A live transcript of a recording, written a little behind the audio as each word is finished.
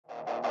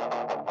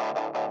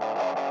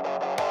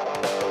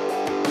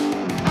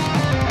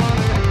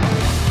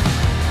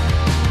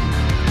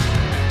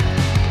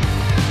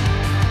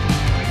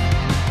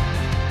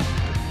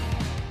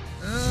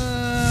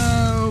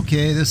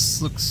Okay,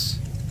 this looks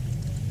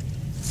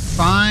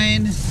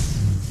fine.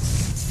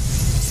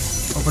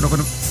 Open, open,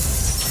 open.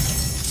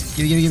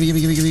 Gimme, gimme, gimme, gimme,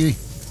 gimme, gimme, gimme.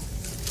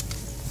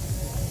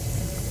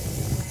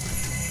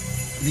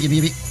 Gimme, gimme,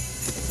 gimme.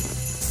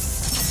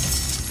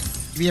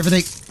 Give me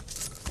everything.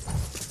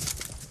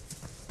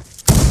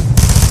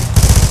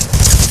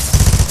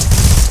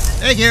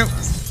 Thank you.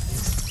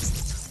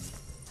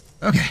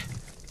 Okay.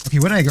 Okay,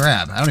 what did I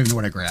grab? I don't even know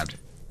what I grabbed.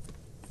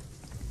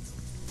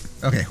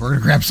 Okay, we're gonna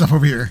grab stuff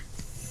over here.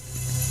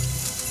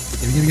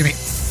 Gimme, gimme, gimme.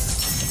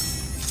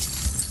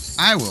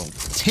 I will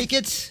take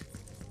it.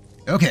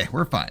 Okay,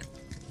 we're fine.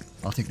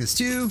 I'll take this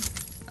too.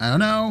 I don't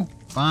know.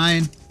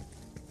 Fine.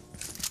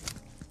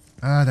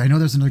 I know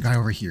there's another guy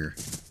over here.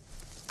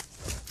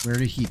 Where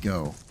did he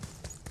go?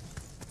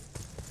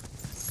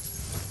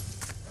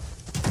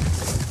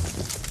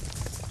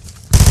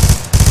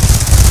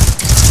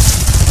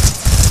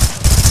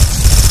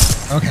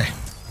 Okay.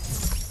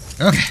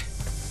 Okay.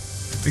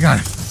 We got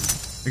him.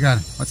 We got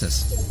him. What's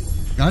this?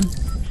 Gun?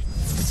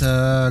 It's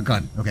a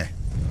gun. Okay.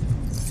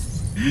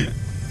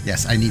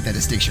 Yes, I need that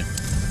distinction.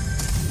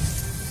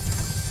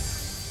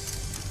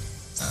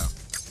 Oh.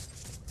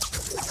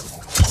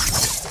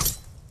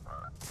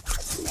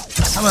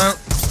 Hello.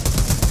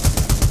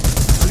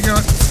 How's it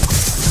going?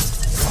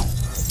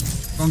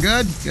 Going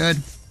good? Good.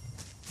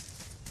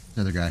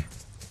 Another guy.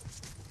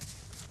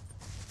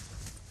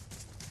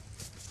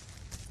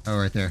 Oh,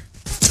 right there.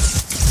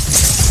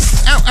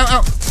 Ow, ow,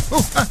 ow!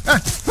 Oh, ah,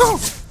 ah, oh!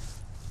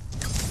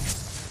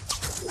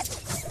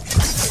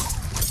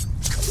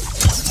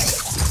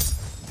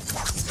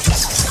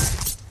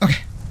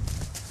 Okay.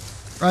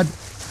 Run.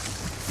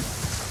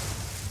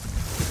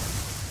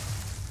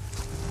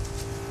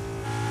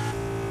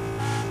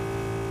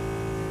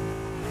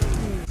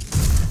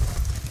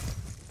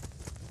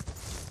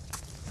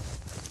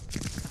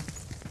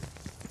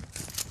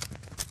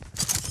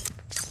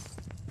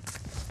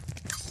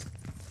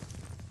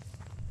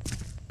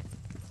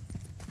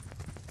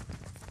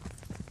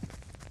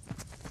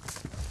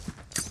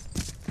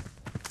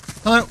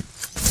 Hello.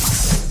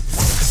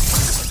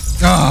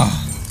 Oh.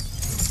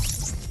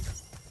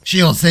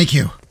 Shields, thank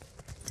you.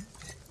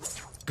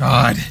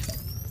 God.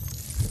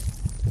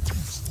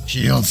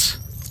 Shields.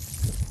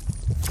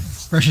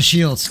 Precious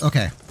shields.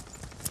 Okay.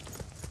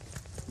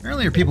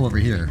 Apparently there are people over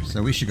here,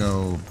 so we should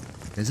go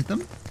visit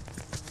them.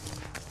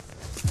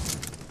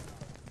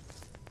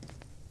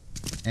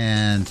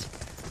 And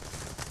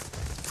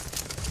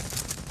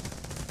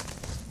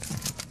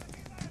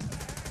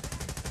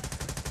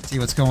see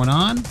what's going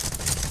on.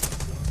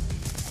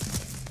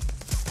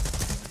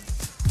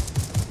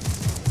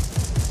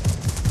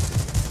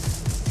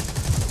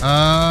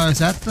 Is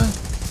that the...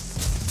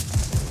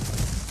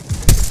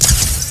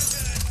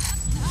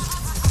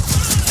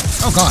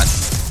 Oh, God.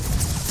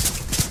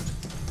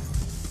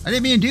 I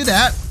didn't mean to do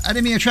that. I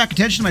didn't mean to attract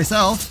attention to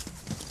myself.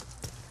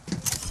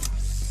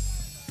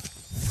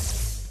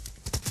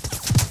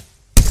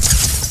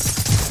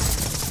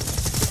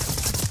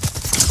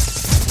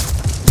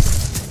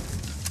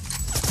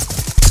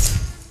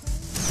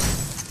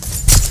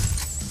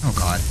 Oh,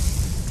 God.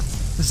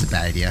 This is a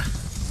bad idea.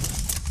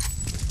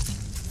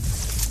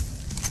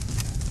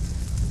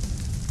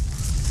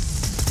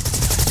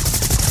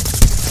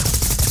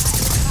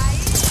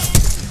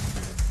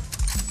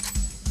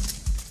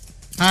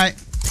 Hi.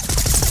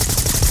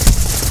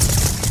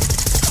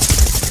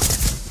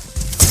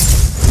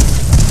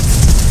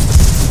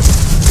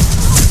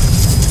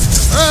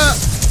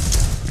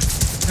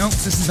 Nope,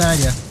 this is a bad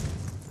idea.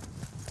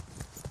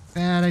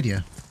 Bad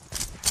idea.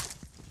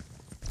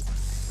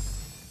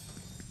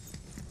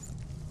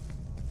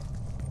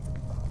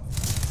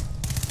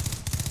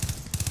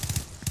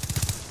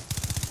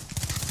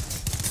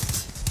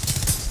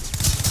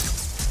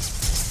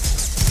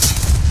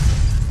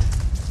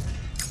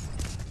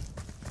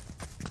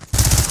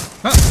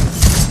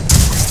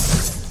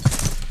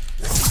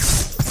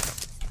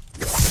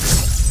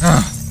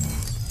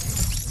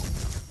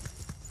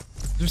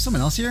 Is there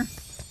someone else here?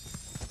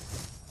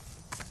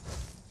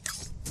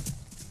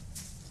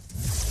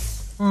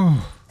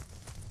 Oh.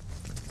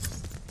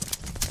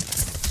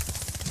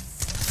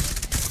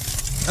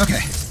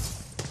 Okay.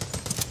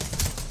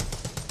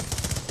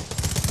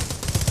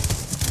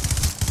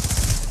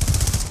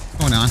 What's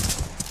going on?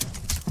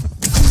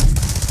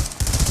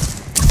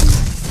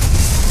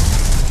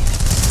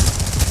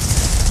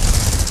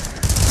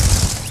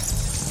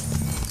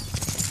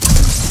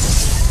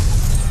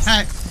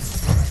 Hi.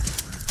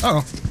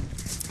 Uh-oh.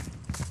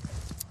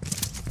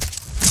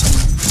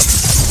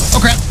 Oh,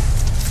 crap.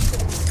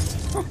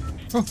 Oh,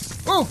 oh,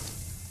 oh.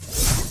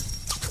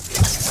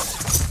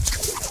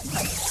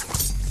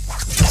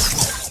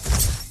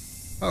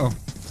 Uh-oh.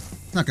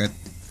 Not good.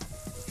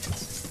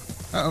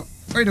 Uh-oh.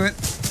 What are we doing?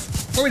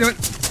 What are we doing?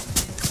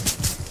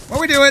 What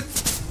are we doing?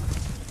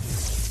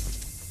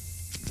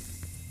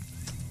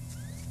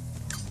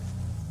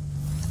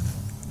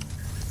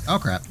 Oh,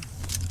 crap.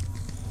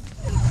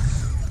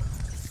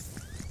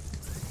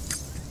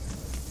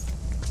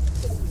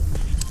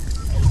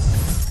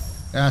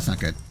 That's not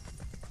good.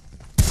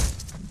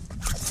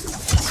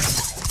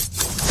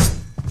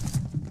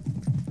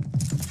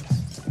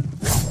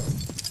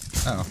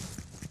 Uh oh.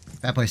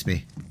 Bad place to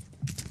be.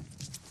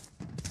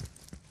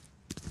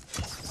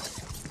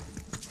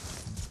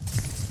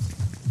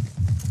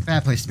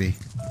 Bad place to be.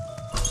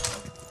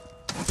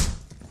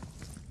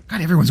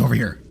 God, everyone's over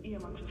here.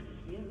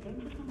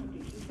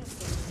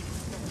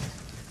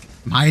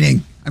 I'm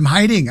hiding. I'm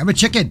hiding. I'm a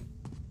chicken.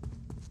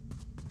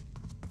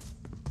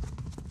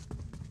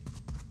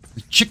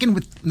 A chicken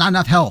with not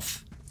enough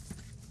health.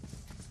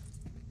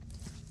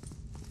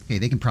 Okay,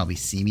 they can probably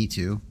see me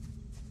too.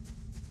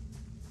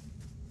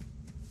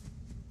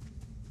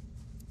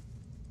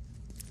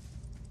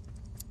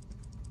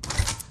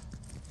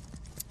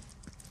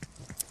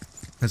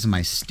 Because of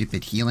my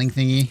stupid healing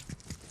thingy.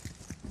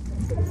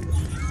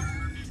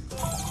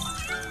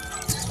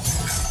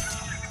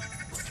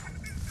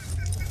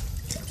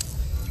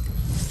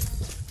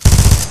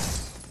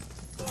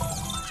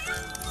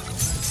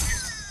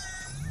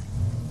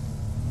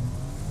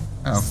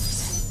 Uh-oh.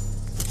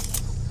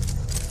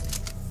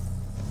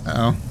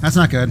 Uh-oh. That's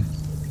not good.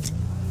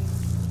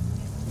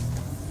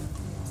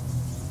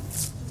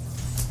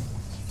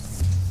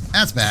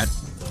 That's bad.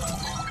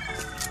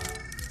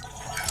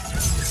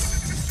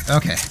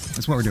 Okay,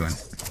 that's what we're doing.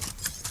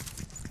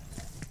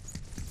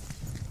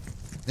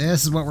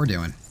 This is what we're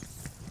doing.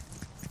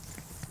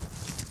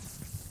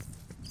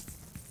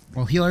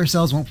 We'll heal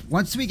ourselves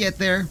once we get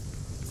there.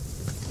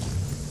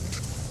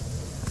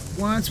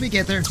 Once we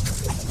get there.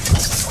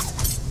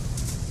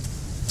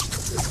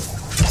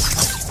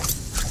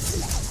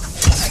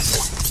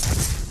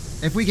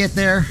 If we get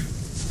there.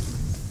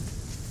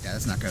 Yeah,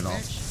 that's not good at all.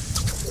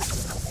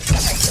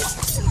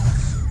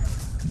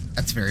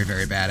 That's very,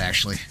 very bad,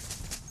 actually.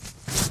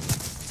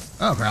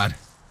 Oh, God.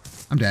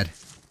 I'm dead.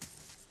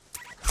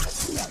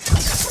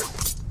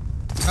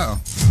 Uh-oh.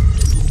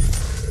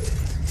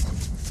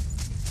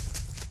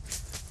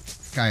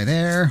 Guy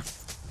there.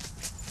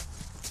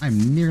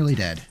 I'm nearly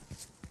dead.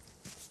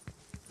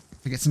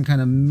 I get some kind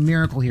of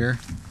miracle here.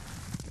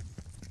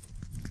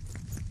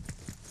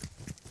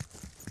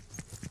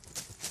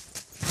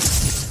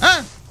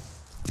 Ah!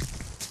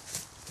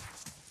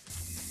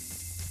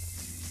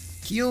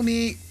 Heal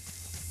me.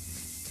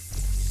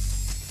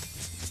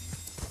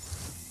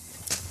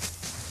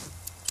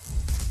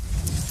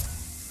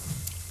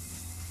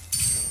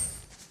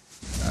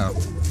 Oh.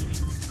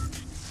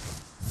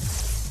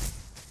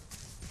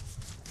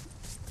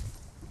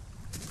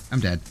 I'm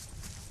dead.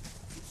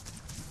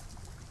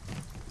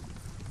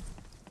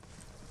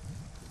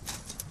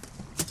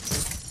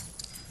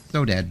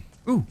 So dead.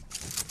 Ooh.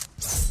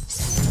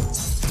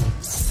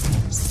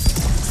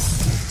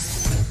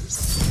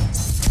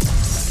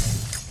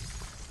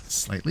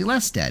 Slightly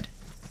less dead.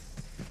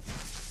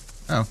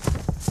 Oh.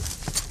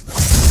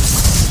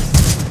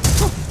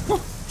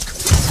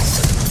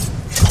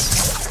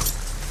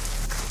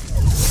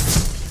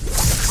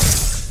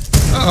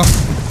 Uh-oh.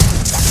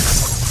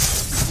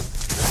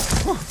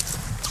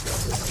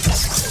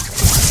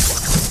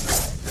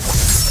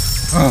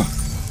 Oh.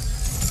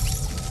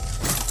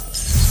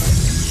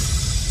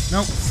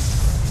 Nope.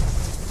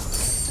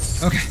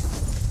 Okay.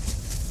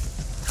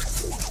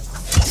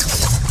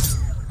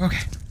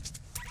 Okay.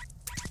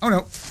 Oh no.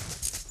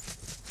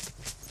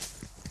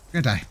 I'm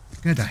gonna die.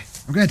 I'm gonna die.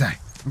 I'm gonna die.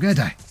 I'm gonna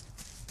die.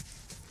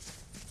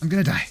 I'm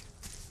gonna die.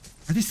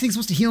 Are these things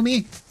supposed to heal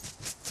me?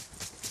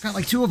 Got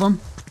like 2 of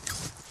them.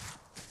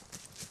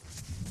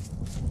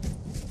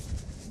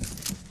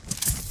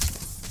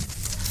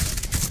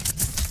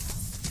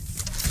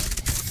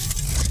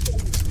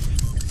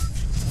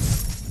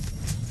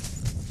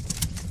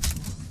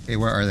 Okay,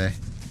 where are they?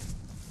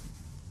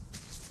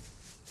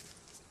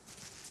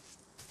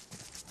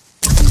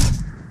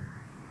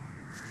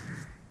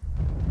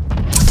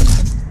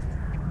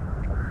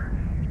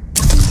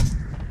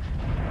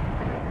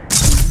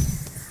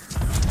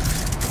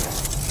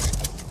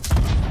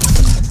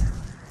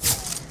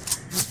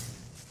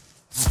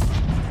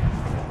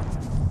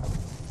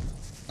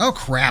 Oh,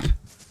 crap.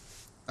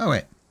 Oh,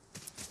 wait.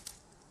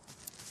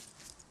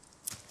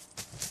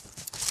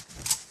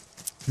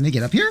 Can they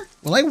get up here?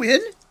 Will I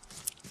win?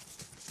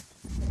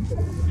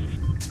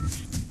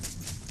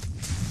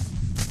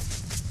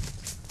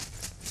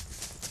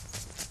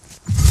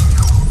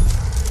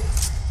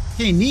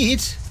 Okay,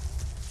 neat.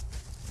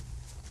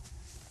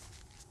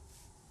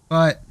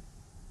 But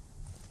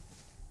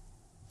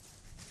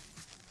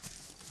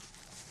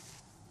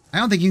I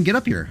don't think you can get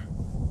up here.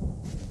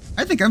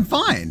 I think I'm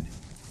fine.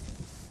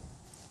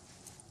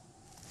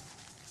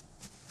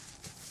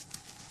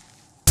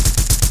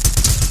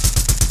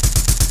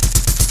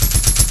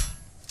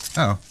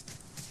 Oh.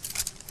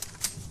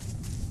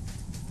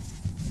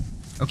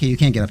 Okay, you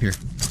can't get up here.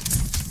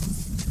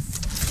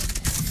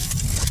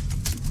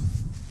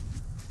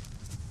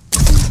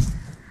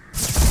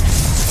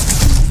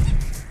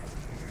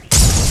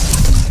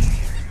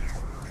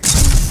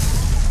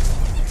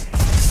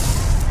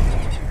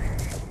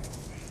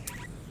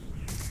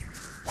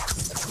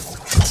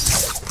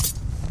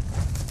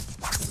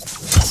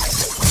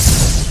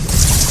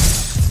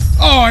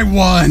 Oh, I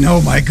won!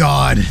 Oh my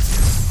god!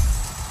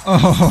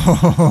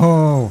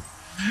 Oh,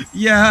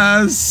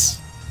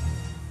 yes!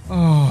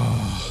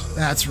 Oh,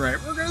 that That's right.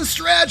 We're gonna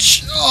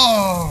stretch.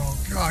 Oh,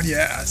 God,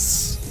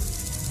 yes.